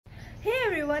Hey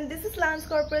everyone, this is Lance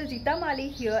Corporal Jita Mali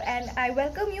here and I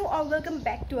welcome you or welcome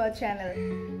back to our channel.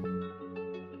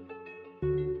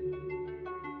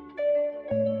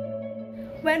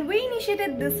 When we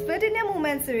initiated this Fit India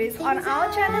Movement series on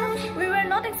our channel, we were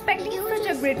not expecting such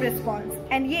a great response.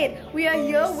 And yet, we are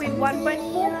here with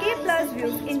 1.4k plus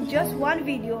views in just one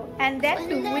video, and that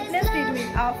too witnessed it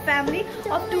with our family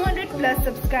of 200 plus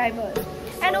subscribers.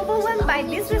 And overwhelmed by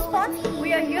this response,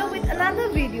 we are here with another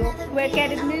video where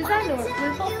Cadet Mirza Noor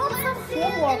will perform some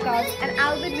home workouts and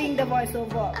I'll be doing the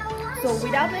voiceover. So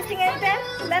without wasting any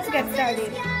time, let's get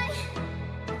started.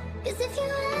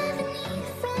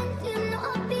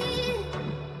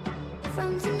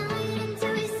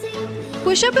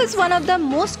 Push-up is one of the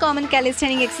most common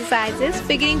calisthenic exercises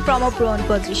beginning from a prone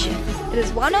position. It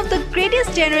is one of the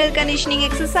greatest general conditioning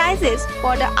exercises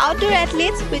for the outdoor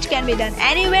athletes which can be done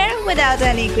anywhere without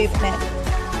any equipment.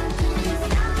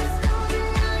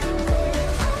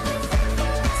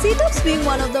 Sit-ups being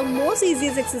one of the most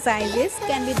easiest exercises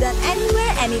can be done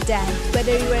anywhere, anytime,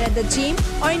 whether you are at the gym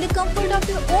or in the comfort of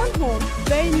your own home.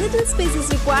 Very little space is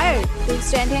required to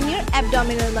strengthen your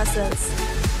abdominal muscles.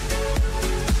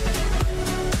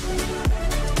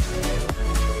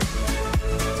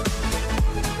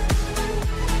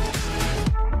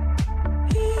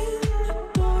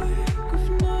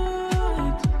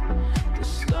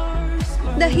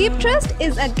 The hip thrust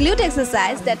is a glute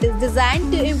exercise that is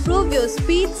designed to improve your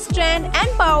speed, strength and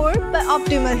power by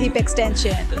optimal hip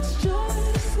extension.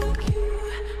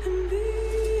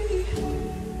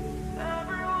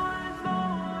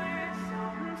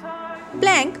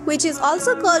 Plank, which is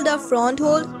also called a front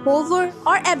hold, hover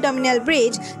or abdominal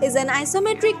bridge, is an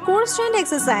isometric core strength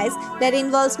exercise that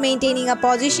involves maintaining a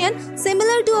position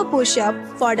similar to a push-up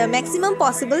for the maximum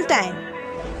possible time.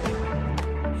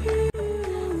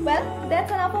 Well,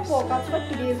 that's enough of workouts for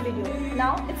today's video.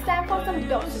 Now it's time for some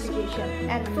detoxification.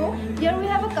 And so, here we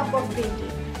have a cup of green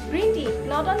tea. Green tea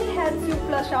not only helps you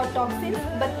flush out toxins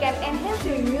but can enhance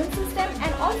your immune system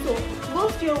and also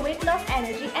boost your weight loss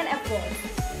energy and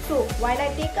efforts. So, while I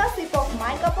take a sip of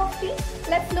my cup of tea,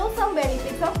 let's know some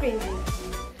benefits of green tea.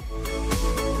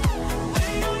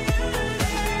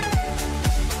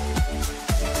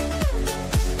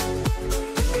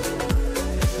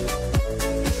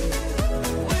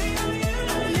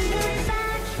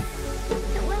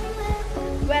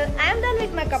 Well, I am done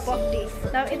with my cup of tea.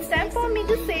 Now it's time for me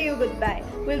to say you goodbye.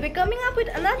 We'll be coming up with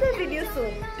another video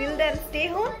soon. Till then, stay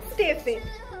home, stay fit.